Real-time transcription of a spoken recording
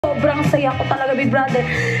Sobrang saya ko talaga, Big Brother.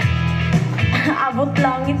 Abot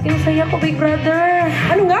langit yung saya ko, Big Brother.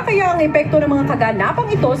 Ano nga kaya ang epekto ng mga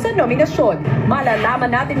kaganapang ito sa nominasyon?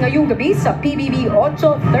 Malalaman natin ngayong gabi sa PBB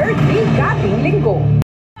Otso 3rd Bigating Linggo.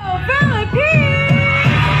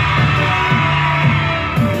 Philippines!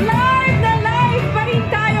 Live na live pa rin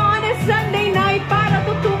tayo on a Sunday night para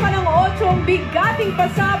tutukan ang Otso ang bigating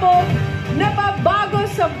pasabog na pabago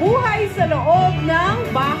sa buhay sa loob ng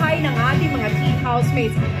bahay ng ating mga teen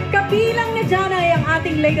housemates. Kabilang na dyan ay ang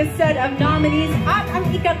ating latest set of nominees at ang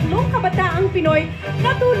ikatlong kabataang Pinoy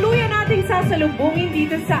na tuluyan nating sasalubungin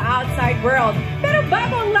dito sa outside world. Pero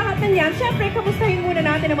bago ang lahat ng yan, syempre, kamustahin muna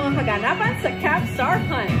natin ang mga kaganapan sa Cap Star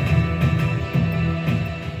Hunt.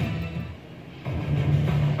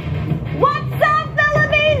 What's up,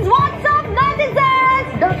 Philippines? What's up,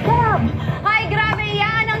 netizens? The Cab! Ay, grabe,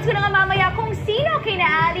 i-announce ko na nga mamaya kung sino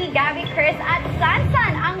kina Ali, Gabby, Chris at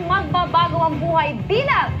Sansan ang magbabago ang buhay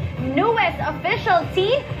bilang newest official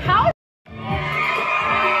teen house.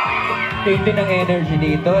 Tindi ng energy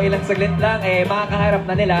dito. Ilang saglit lang, makakaharap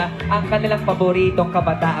na nila ang kanilang paboritong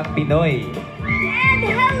kabataang Pinoy. And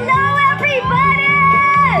hello, everybody!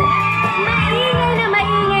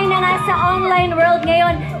 Maingay na nga sa online world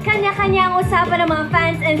ngayon. Kanya-kanya ang usapan ng mga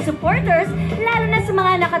fans and supporters, lalo na sa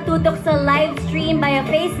mga nakatutok sa live stream via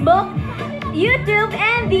Facebook, YouTube,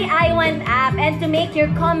 and the I Want app. And to make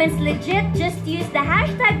your comments legit, just use the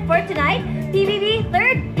hashtag for tonight, PBB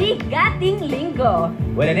 3rd Bigating Linggo.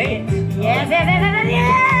 Well, an 8. Yes!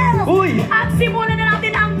 Uy! At simulan na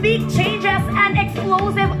natin ang big changes and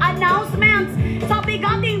explosive announcements sa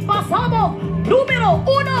Bigating Pasabog numero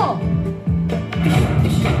 1!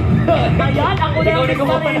 Ayan, ang unang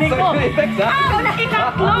sarili ko. Ang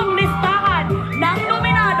ikatlong listahan ng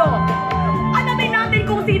nominado. Alamin natin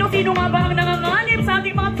kung sino-sino nga ba ang nanganganib sa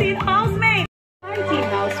ating mga teen housemates. Hi, teen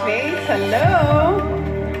housemates! Hello!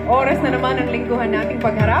 Oras na naman ang lingguhan nating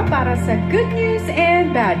pagharap para sa good news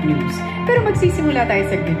and bad news. Pero magsisimula tayo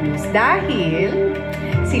sa good news dahil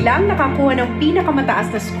silang nakakuha ng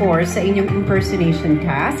pinakamataas na score sa inyong impersonation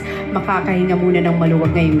task. Makakahinga muna ng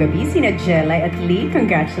maluwag ngayong gabi sina Jelay at Lee.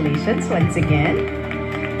 Congratulations once again.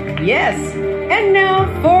 Yes! And now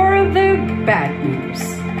for the bad news.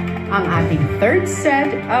 Ang ating third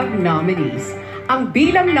set of nominees. Ang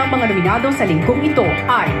bilang ng mga nominado sa linggong ito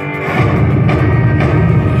ay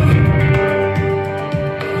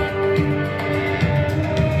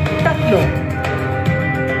tatlo.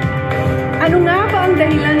 Ano nga ba ang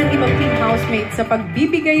dahilan ng ibang teen housemates sa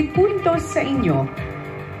pagbibigay puntos sa inyo?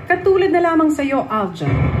 Katulad na lamang sa iyo,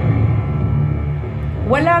 Aljhon.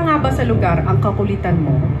 Wala nga ba sa lugar ang kakulitan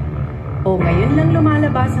mo? O ngayon lang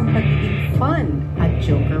lumalabas ang pagiging fun at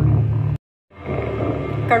joker mo?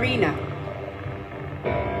 Karina,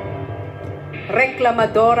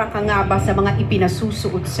 reklamadora ka nga ba sa mga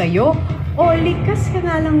ipinasusuot sa iyo? O likas ka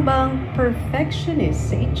nga lang bang perfectionist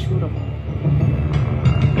sa itsura mo?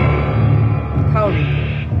 Kauri,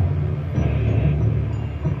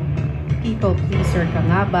 people pleaser ka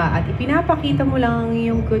nga ba at ipinapakita mo lang ang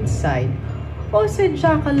iyong good side? O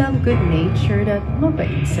sadya ka lang good-natured at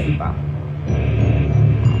mabait sa iba?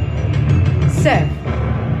 Seth,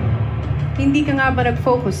 hindi ka nga ba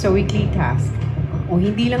nag-focus sa weekly task? O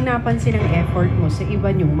hindi lang napansin ang effort mo sa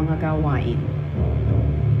iba niyong mga gawain?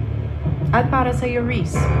 At para sa iyo,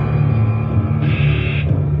 Reese,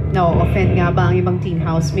 na-offend nga ba ang ibang teen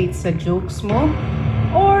housemates sa jokes mo?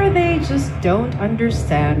 Or they just don't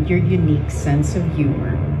understand your unique sense of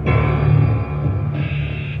humor?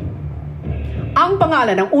 Ang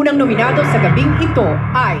pangalan ng unang nominado sa gabing ito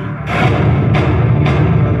ay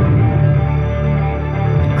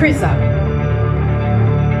Crizza.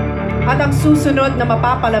 At ang susunod na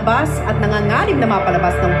mapapalabas at nanganganib na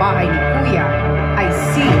mapalabas ng bahay ni Kuya ay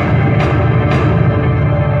si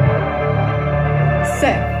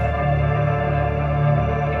Seth.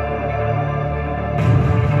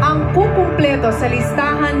 Ang kukumpleto sa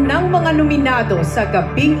listahan ng mga nominado sa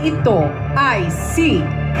gabing ito ay si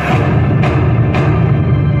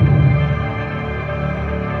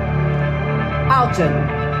Aljhon.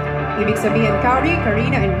 Ibig sabihin, Kauri,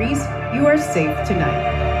 Karina, and Reese, you are safe tonight.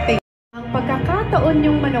 Thank you. Ang pagkakataon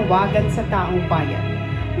niyong manawagan sa taong bayan.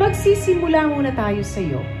 Magsisimula muna tayo sa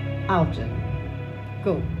iyo, Aljhon.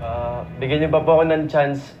 Go. Bigyan niyo pa po ako ng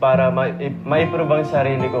chance para ma-improve ang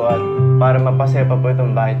sarili ko at para mapasaya pa po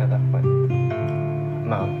itong bahay na takpan.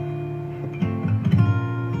 Ma'am.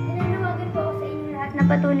 Nananawagan po ako sa inyo lahat na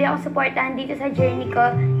patuloy ako supportahan dito sa journey ko,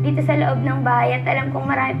 dito sa loob ng bahay at alam kong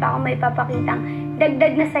marami pa akong may papakitang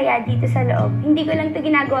dagdag na saya dito sa loob. Hindi ko lang ito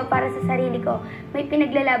ginagawa para sa sarili ko. May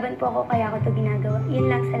pinaglalaban po ako kaya ako ito ginagawa. Yun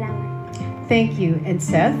lang, salamat. Thank you. And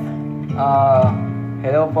Seth?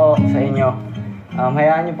 Hello po sa inyo.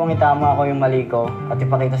 Hayaan niyo pong itama ako yung mali ko at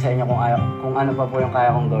ipakita sa inyo kung ano pa po yung kaya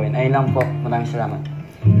kong gawin. Ayun lang po. Maraming salamat.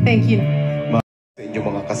 Thank you. Sa inyong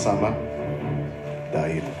mga kasama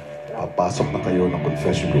dahil papasok na kayo ng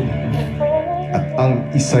confession room at ang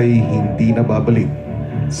isa'y hindi na babalik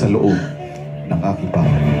sa loob ng aking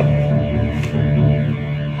bahay.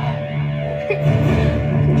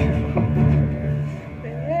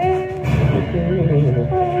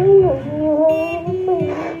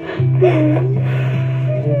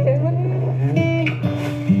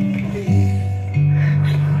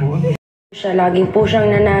 Lagi po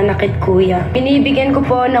siyang nananakit, kuya. Binibigyan ko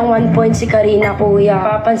po ng 1 point si Karina,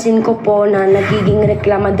 kuya. Papansin ko po na nagiging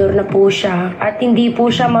reklamador na po siya. At hindi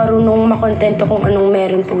po siya marunong makontento kung anong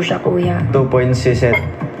meron po siya, kuya. 2 points si Seth.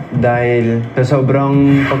 Dahil sa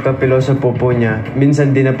sobrang pagkapilosopo po niya,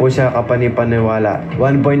 minsan din na po siya kapanipaniwala.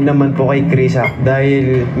 1 point naman po kay Crizza.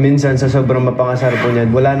 Dahil minsan sa sobrang mapangasar po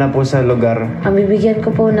niya, wala na po sa lugar. Ang bibigyan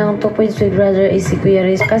ko po ng 2 points Big Brother is si Kuya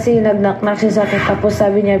Riz. Kasi nag-knock-knock siya sa akin. Tapos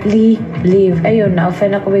sabi niya, leave. Ayun,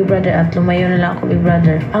 na-offend ako Big Brother at lumayo na lang ako Big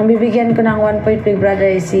Brother. Ang bibigyan ko ng 1 point Big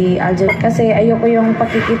Brother is si Aljhon. Kasi ayoko yung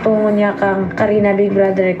pakikitungo niya kang Karina Big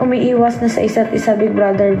Brother. Umiiwas na sa isa't isa Big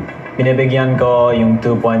Brother. Binibigyan ko yung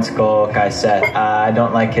 2 points ko kay Seth. I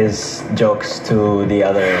don't like his jokes to the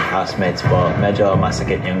other housemates po. Medyo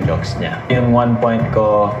masakit yung jokes niya. Yung 1 point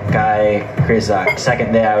ko kay Crizza.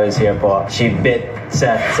 Second day I was here po, she bit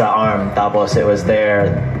Seth sa arm. Tapos it was there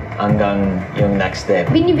hanggang yung next day.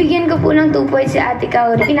 Binibigyan ko po ng 2 points si Ate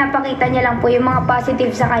Kaori. Pinapakita niya lang po yung mga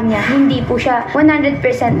positive sa kanya. Hindi po siya 100%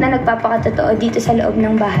 na nagpapakatotoo dito sa loob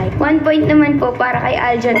ng bahay. 1 point naman po para kay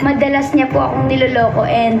Aljhon. Madalas niya po akong niloloko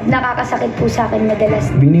and nakakasakit po sa akin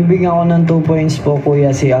madalas. Binibigyan ko ng 2 points po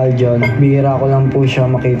kuya si Aljhon. Bihira ko lang po siya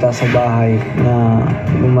makita sa bahay na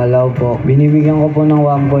gumalaw po. Binibigyan ko po ng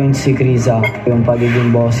 1 point si Crizza. Yung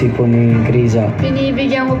pagiging bossy po ni Crizza.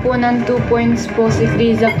 Binibigyan ko po ng 2 points po si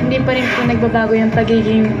Crizza. Hindi pa rin po nagbabago yung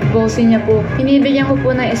pagiging bossy niya po. Binibigyan ko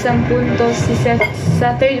po ng 1 punto si Seth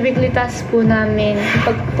sa 3rd weekly task po namin.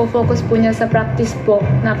 Pag-focus po niya sa practice po,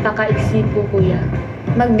 napaka-easy po kuya.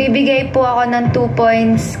 Magbibigay po ako ng 2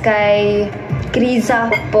 points kay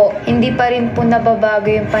Crizza po. Hindi pa rin po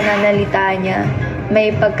nababago yung pananalita niya.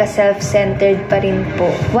 May pagka-self-centered pa rin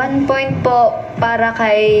po. 1 point po para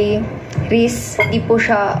kay Riz. Hindi po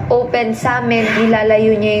siya open sa amin.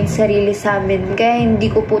 Nilalayo niya yung sarili sa amin. Kaya hindi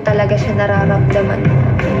ko po talaga siya nararamdaman.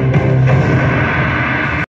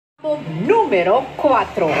 Numero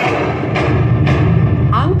 4.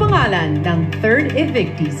 Ang pangalan ng 3rd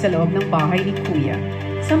evictee sa loob ng bahay ni Kuya.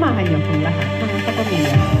 Samahan niyo pong lahat ng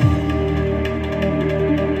kapamilya.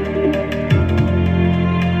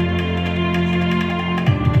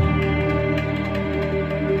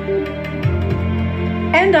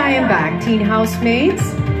 And I am back, teen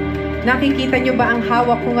housemates. Nakikita niyo ba ang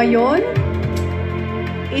hawak ko ngayon?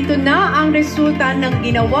 Ito na ang resulta ng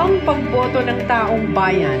ginawang pagboto ng taong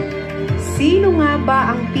bayan. Sino nga ba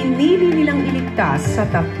ang pinili nilang iligtas sa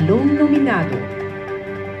 3 nominado?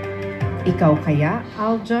 Ikaw kaya,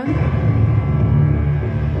 Aljhon?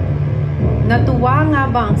 Natuwa nga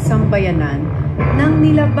ba ang sambayanan nang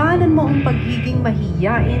nilabanan mo ang pagiging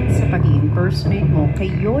mahiyain sa pag-impersonate mo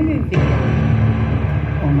kay Yoyoy Villar?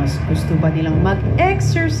 O mas gusto ba nilang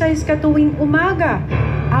mag-exercise ka tuwing umaga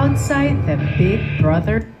outside the Big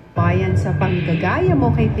Brother bayan sa panggagaya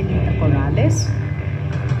mo kay Pilita Corrales?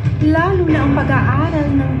 Lalo na ang pag-aaral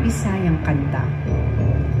ng Bisayang kanta.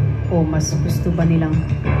 O mas gusto ba nilang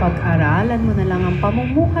pag-aralan mo na lang ang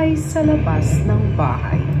pamumuhay sa labas ng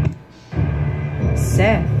bahay?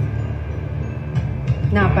 Seth,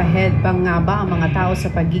 napaheadbang nga ba ang mga tao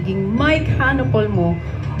sa pagiging Mike Hanopol mo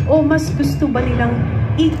o mas gusto ba nilang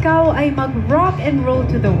ikaw ay mag-rock and roll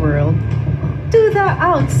to the world, to the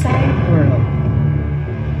outside world?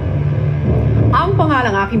 Ang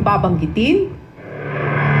pangalang aking babanggitin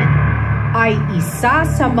ay isa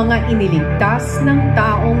sa mga iniligtas ng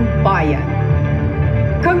taong bayan.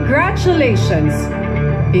 Congratulations,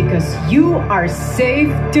 because you are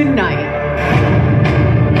safe tonight.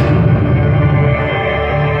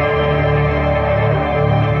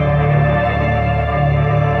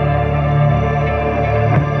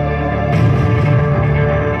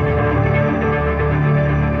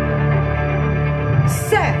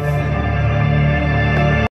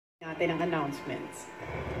 Ang announcements.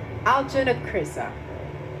 Aljhon at Crizza.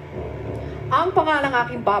 Ang pangalang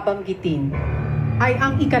aking babanggitin ay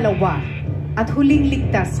ang ikalawa at huling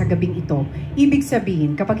ligtas sa gabing ito. Ibig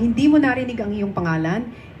sabihin, kapag hindi mo narinig ang iyong pangalan,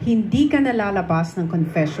 hindi ka nalalabas ng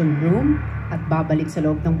confession room at babalik sa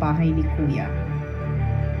loob ng bahay ni Kuya.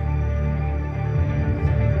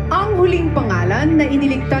 Ang Ang huling pangalan na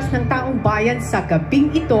iniligtas ng taong bayan sa gabing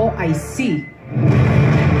ito ay si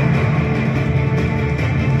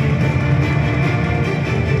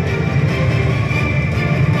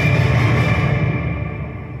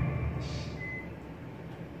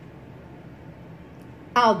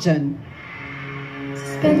Aljhon.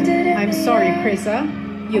 I'm sorry, Crizza.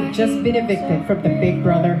 You've just been evicted from the Big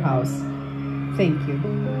Brother house. Thank you.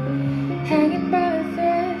 Hanging by a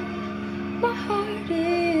thread, my heart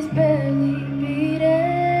is barely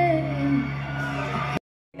beating.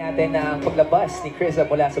 Natin ang paglabas ni Crizza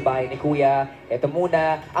mula sa bahay ni Kuya. Ito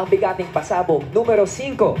muna ang bigating pasabog. Numero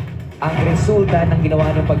 5, ang resulta ng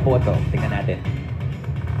ginawa ng pagboto. Tingnan natin.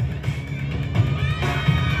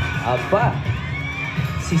 Aba,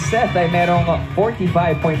 si Seth ay merong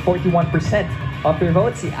 45.41% of your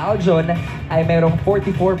votes. Si Aljhon ay merong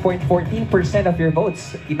 44.14% of your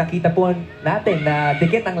votes. Kita-kita po natin na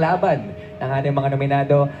dikit ang laban ng ating mga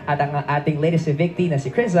nominado at ang ating latest evictee na si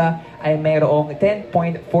Crizza ay merong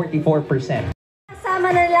 10.44%. Kasama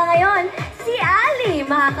na nila ngayon si Ali.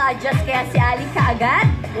 Makaka-adjust kaya si Ali kaagad?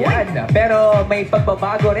 Yan. Pero may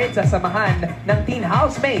pagbabago rin sa samahan ng teen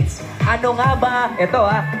housemates. Ano nga ba? Ito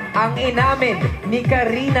ang inamin ni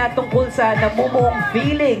Karina tungkol sa namumuong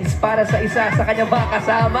feelings para sa isa sa kanyang mga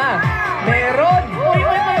kasama.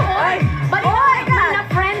 Meron!